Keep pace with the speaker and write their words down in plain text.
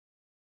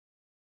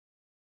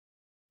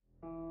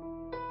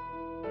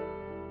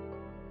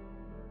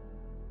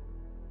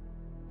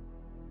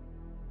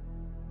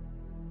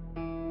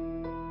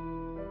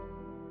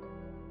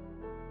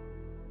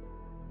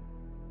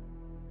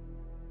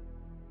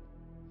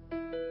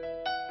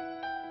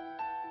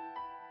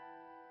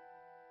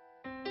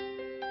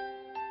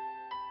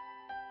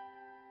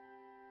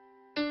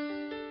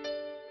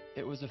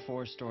was a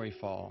 4-story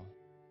fall.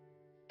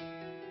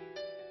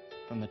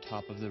 From the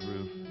top of the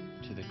roof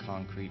to the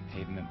concrete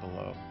pavement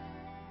below.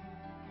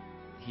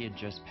 He had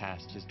just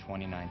passed his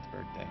 29th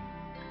birthday.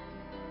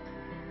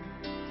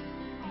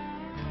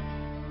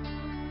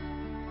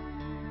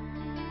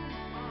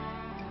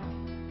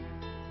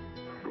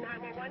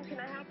 Can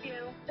I help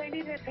you? They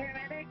need a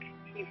paramedic.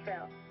 He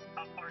fell.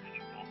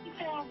 He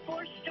fell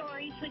 4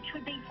 stories, which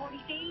would be 40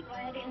 feet,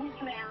 blood in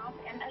his mouth,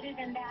 and other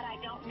than that, I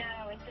don't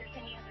know if there's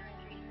any other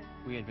injuries.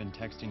 We had been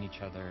texting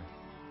each other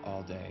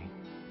all day.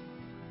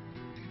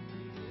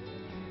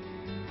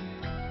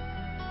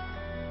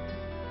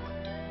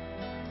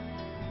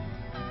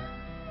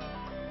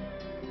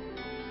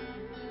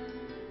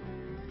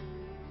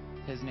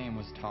 His name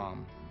was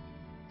Tom,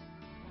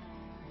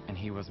 and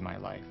he was my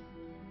life.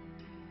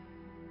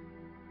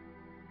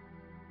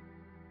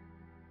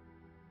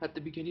 At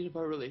the beginning of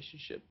our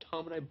relationship,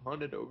 Tom and I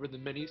bonded over the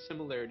many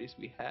similarities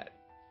we had.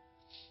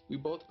 We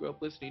both grew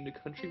up listening to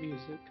country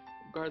music.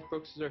 Garth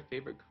Brooks is our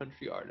favorite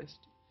country artist.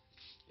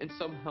 And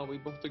somehow we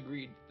both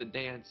agreed The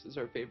Dance is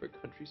our favorite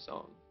country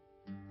song.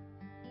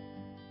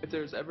 If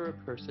there was ever a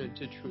person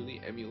to truly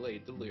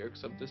emulate the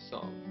lyrics of this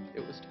song,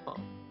 it was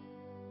Tom.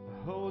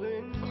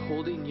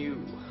 Holding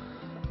you.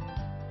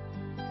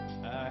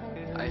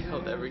 I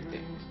held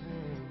everything.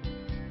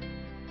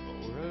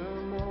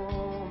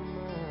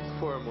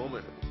 For a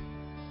moment,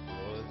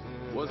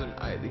 wasn't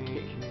I the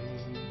king?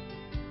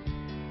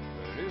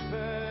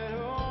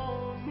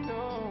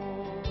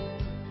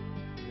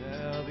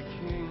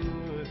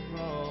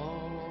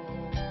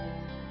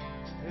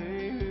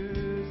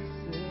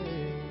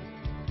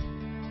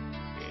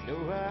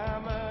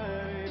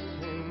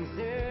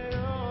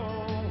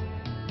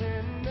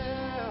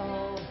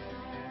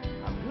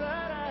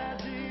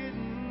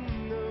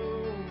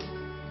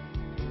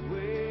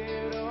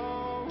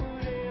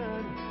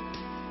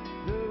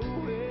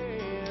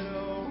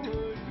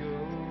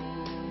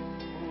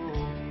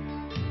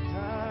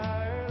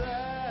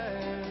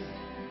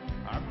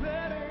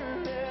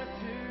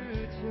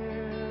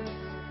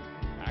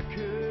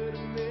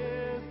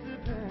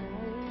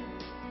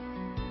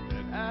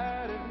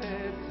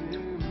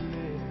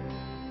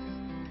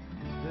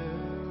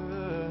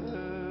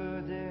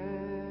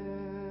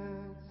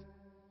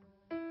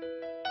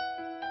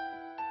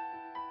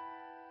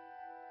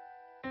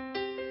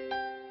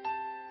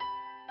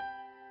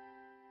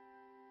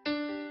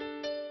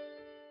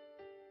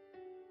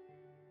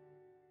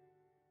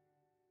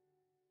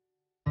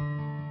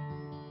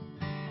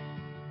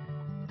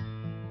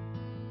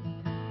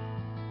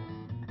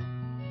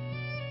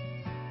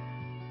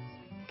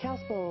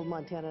 Kalispell,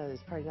 Montana is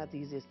probably not the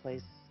easiest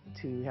place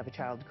to have a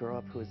child grow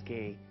up who is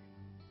gay.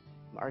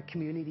 Our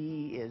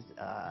community is,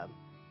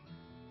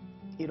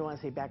 you don't want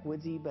to say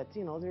backwoodsy, but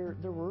you know, they're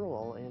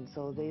rural, and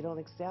so they don't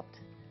accept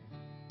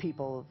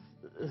people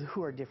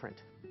who are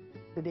different.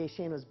 The day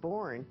Shane was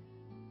born,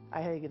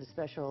 I had to get a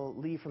special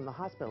leave from the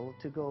hospital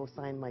to go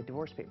sign my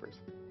divorce papers.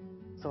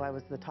 So I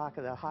was the talk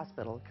of the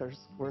hospital because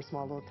we're a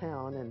small little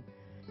town,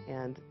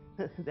 and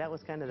that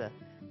was kind of the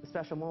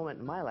special moment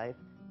in my life.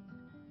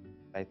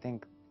 I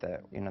think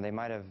that, you know, they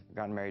might have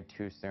gotten married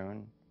too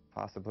soon,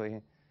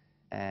 possibly,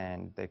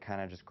 and they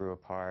kind of just grew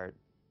apart.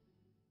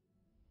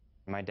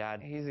 My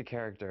dad, he's a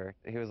character.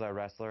 He was a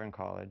wrestler in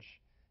college,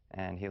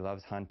 and he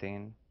loves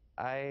hunting.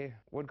 I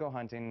would go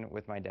hunting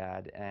with my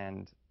dad,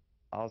 and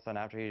all of a sudden,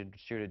 after he'd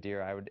shoot a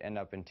deer, I would end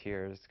up in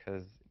tears,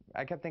 because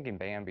I kept thinking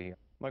Bambi.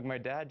 Like, my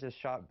dad just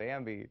shot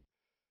Bambi.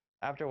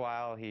 After a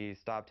while, he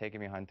stopped taking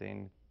me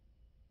hunting.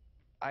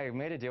 I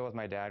made a deal with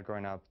my dad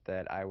growing up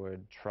that I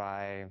would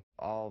try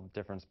all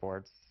different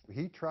sports.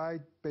 He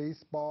tried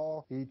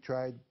baseball, he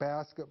tried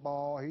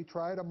basketball, he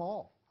tried them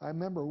all. I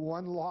remember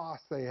one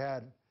loss they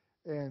had,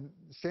 and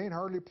Shane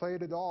hardly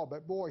played at all,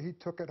 but boy, he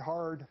took it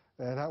hard,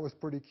 and that was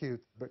pretty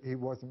cute, but he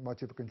wasn't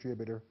much of a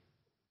contributor.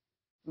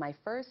 My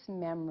first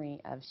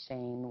memory of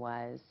Shane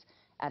was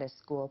at a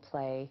school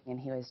play, and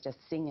he was just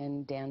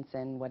singing,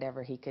 dancing,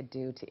 whatever he could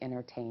do to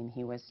entertain,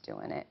 he was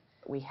doing it.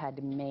 We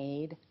had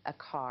made a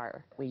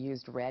car. We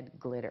used red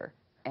glitter,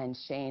 and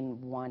Shane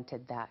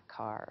wanted that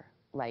car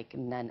like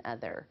none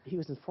other. He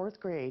was in 4th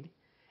grade,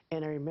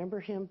 and I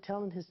remember him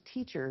telling his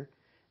teacher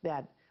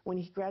that when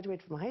he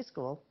graduated from high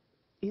school,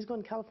 he's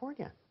going to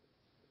California.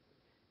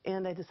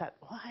 And I just thought,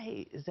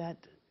 why is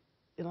that,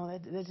 you know,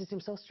 that just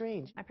seems so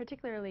strange. I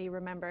particularly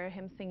remember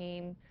him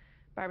singing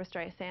Barbra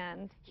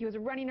Streisand. He was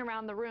running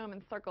around the room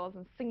in circles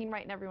and singing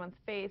right in everyone's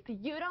face,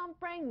 "You don't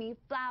bring me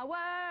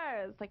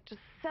flowers," like just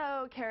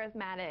so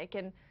charismatic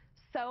and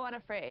so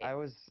unafraid. I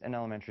was in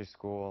elementary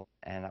school,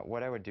 and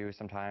what I would do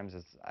sometimes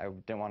is I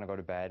didn't want to go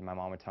to bed. My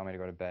mom would tell me to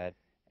go to bed,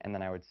 and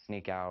then I would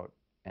sneak out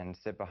and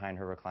sit behind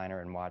her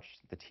recliner and watch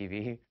the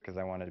TV because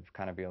I wanted to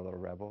kind of be a little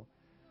rebel.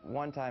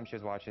 One time she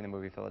was watching the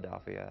movie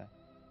Philadelphia.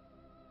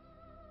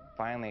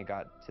 Finally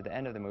got to the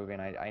end of the movie,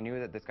 and I knew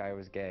that this guy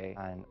was gay,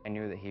 and I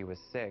knew that he was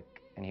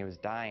sick and he was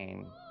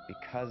dying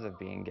because of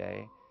being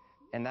gay.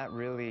 And that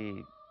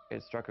really,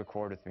 it struck a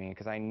chord with me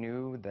because I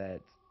knew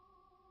that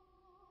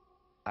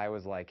I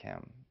was like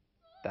him.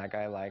 That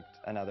guy liked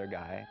another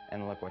guy,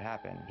 and look what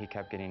happened. He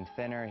kept getting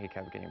thinner, he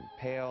kept getting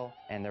pale,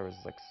 and there was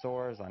like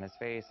sores on his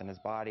face and his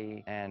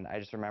body. And I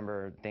just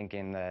remember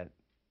thinking that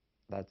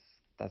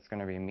that's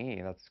gonna be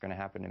me, that's gonna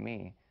happen to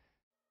me.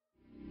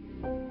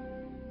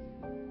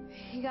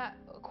 He got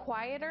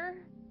quieter,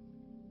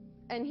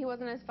 and he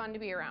wasn't as fun to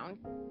be around.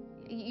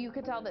 You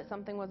could tell that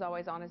something was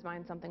always on his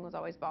mind, something was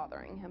always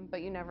bothering him,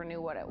 but you never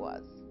knew what it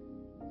was.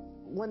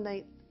 One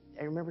night,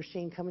 I remember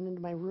Shane coming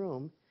into my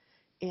room,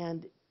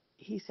 and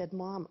he said,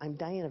 "Mom, I'm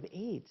dying of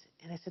AIDS."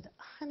 And I said,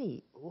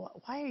 "Honey,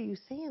 why are you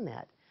saying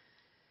that?"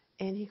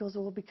 And he goes,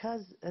 "Well,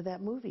 because of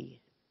that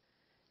movie."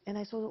 And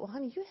I said, "Well,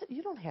 honey,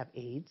 you don't have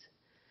AIDS."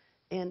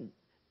 And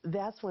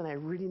that's when I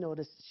really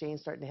noticed Shane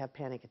starting to have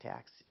panic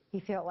attacks. He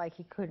felt like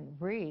he couldn't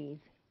breathe.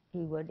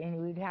 And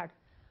we'd have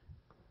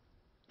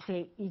to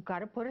say, "You've got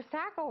to put a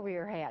sack over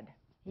your head."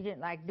 He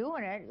didn't like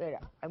doing it,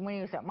 but when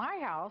he was at my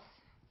house,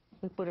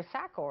 we put a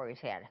sack over his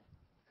head.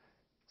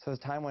 So as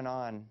time went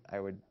on, I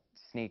would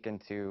sneak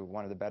into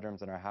one of the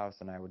bedrooms in our house,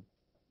 and I would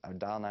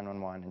dial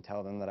 911 and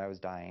tell them that I was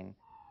dying.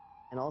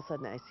 And all of a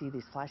sudden, I see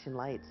these flashing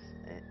lights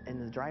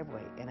in the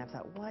driveway, and I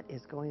thought, what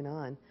is going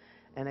on?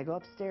 And I go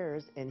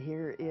upstairs, and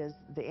here is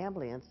the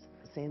ambulance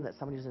saying that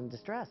somebody was in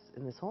distress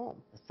in this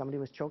home. Somebody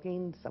was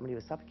choking, somebody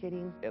was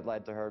suffocating. It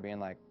led to her being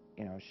like,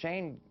 you know,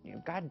 "Shane,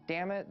 God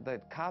damn it, the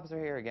cops are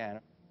here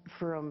again."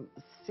 From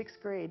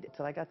 6th grade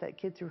till I got that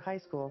kid through high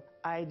school,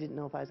 I didn't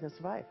know if I was going to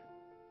survive.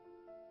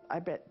 I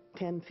bet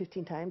 10,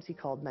 15 times he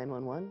called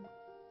 911.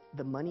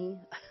 The money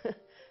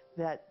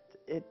that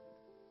it,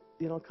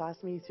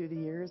 cost me through the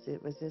years,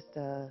 it was just,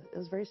 it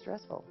was very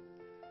stressful.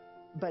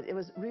 But it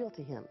was real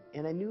to him,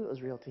 and I knew it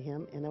was real to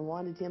him, and I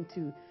wanted him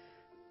to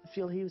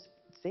feel he was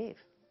safe.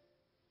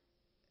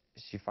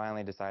 She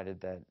finally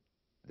decided that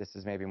this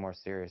is maybe more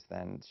serious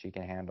than she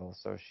can handle,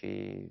 so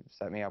she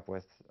set me up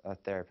with a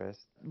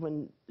therapist.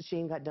 When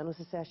Shane got done with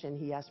the session,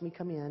 he asked me to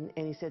come in,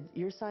 and he said,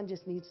 "Your son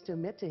just needs to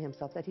admit to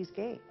himself that he's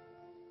gay,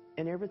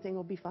 and everything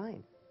will be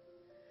fine."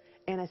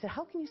 And I said,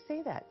 "How can you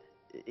say that?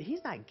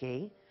 He's not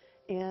gay."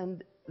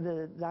 And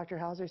the Dr.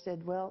 Hauser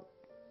said, "Well,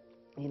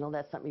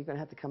 that's something you're going to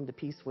have to come to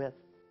peace with."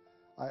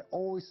 I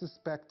always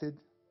suspected,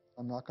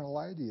 I'm not going to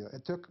lie to you,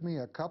 it took me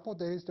a couple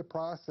days to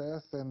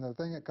process, and the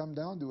thing it come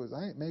down to is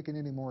I ain't making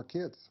any more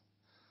kids.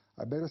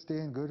 I better stay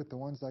in good at the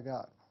ones I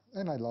got.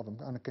 And I love them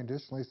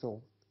unconditionally,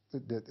 so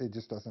it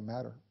just doesn't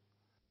matter.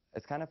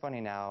 It's kind of funny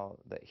now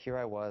that here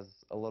I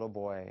was, a little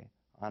boy,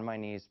 on my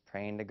knees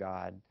praying to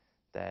God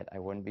that I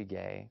wouldn't be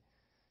gay,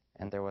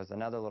 and there was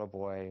another little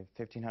boy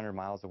 1,500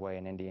 miles away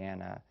in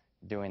Indiana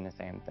doing the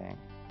same thing.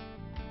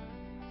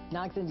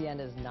 Knox,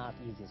 Indiana is not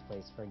the easiest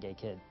place for a gay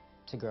kid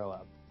to grow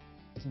up.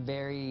 It's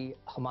very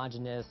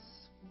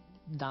homogenous,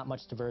 not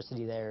much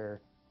diversity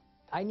there.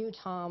 I knew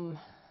Tom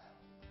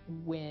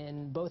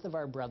when both of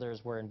our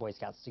brothers were in Boy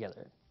Scouts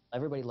together.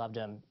 Everybody loved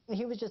him.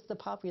 He was just the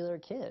popular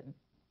kid.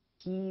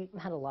 He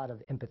had a lot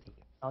of empathy.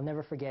 I'll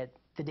never forget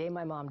the day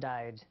my mom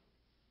died.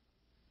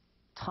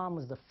 Tom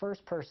was the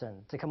first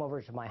person to come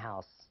over to my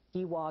house.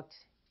 He walked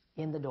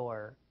in the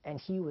door and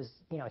he was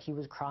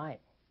crying.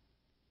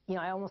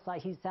 I almost thought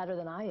he's sadder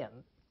than I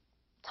am.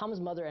 Tom's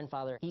mother and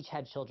father each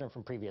had children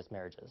from previous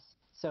marriages.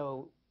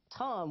 So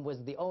Tom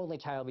was the only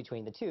child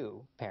between the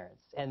two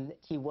parents, and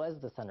he was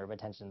the center of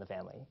attention in the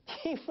family.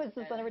 He was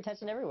the center of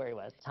attention everywhere he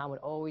was. Tom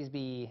would always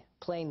be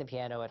playing the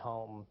piano at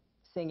home,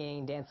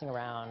 singing, dancing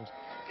around.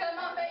 Come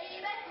on, baby,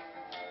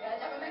 you're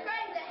driving me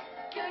crazy.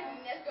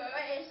 Goodness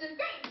gracious,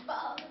 great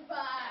balls of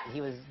fire.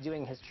 He was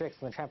doing his tricks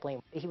on the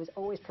trampoline. He was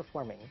always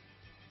performing.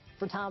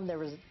 For Tom, there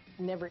was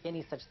never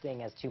any such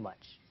thing as too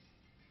much.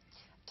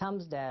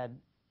 Tom's dad,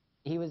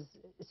 he was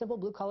a simple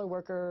blue-collar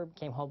worker,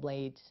 came home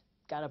late,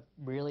 got up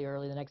really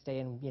early the next day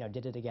and,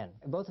 did it again.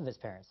 Both of his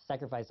parents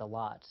sacrificed a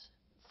lot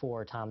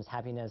for Tom's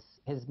happiness.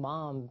 His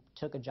mom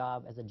took a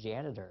job as a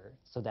janitor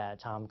so that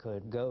Tom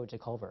could go to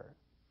Culver.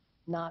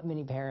 Not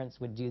many parents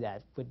would do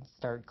that, would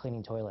start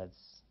cleaning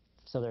toilets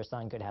so their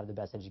son could have the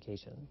best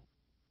education.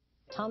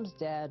 Tom's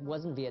dad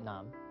was in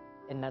Vietnam,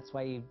 and that's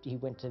why he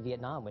went to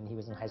Vietnam when he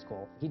was in high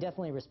school. He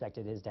definitely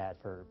respected his dad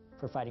for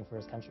fighting for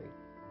his country.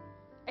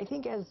 I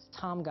think as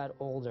Tom got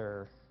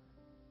older,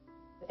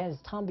 as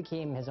Tom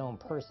became his own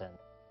person,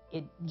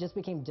 it just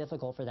became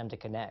difficult for them to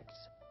connect.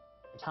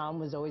 Tom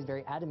was always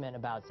very adamant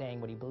about saying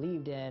what he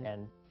believed in,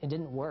 and it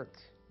didn't work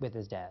with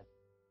his dad.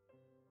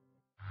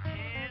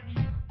 And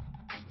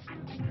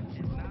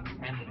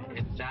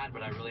it's sad,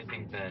 but I really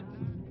think that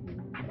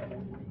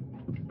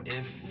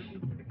if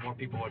more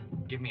people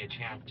would give me a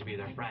chance to be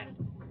their friend,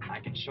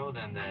 I can show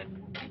them that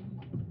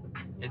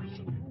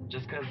it's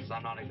just because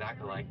I'm not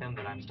exactly like them,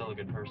 that I'm still a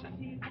good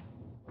person.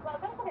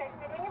 Welcome to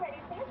Nursery. When you're ready,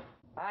 please.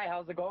 Hi,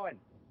 how's it going?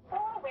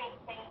 Oh, wait,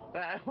 thanks.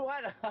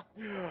 What?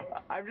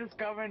 I'm just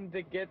coming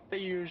to get the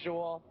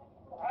usual.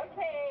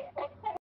 Okay.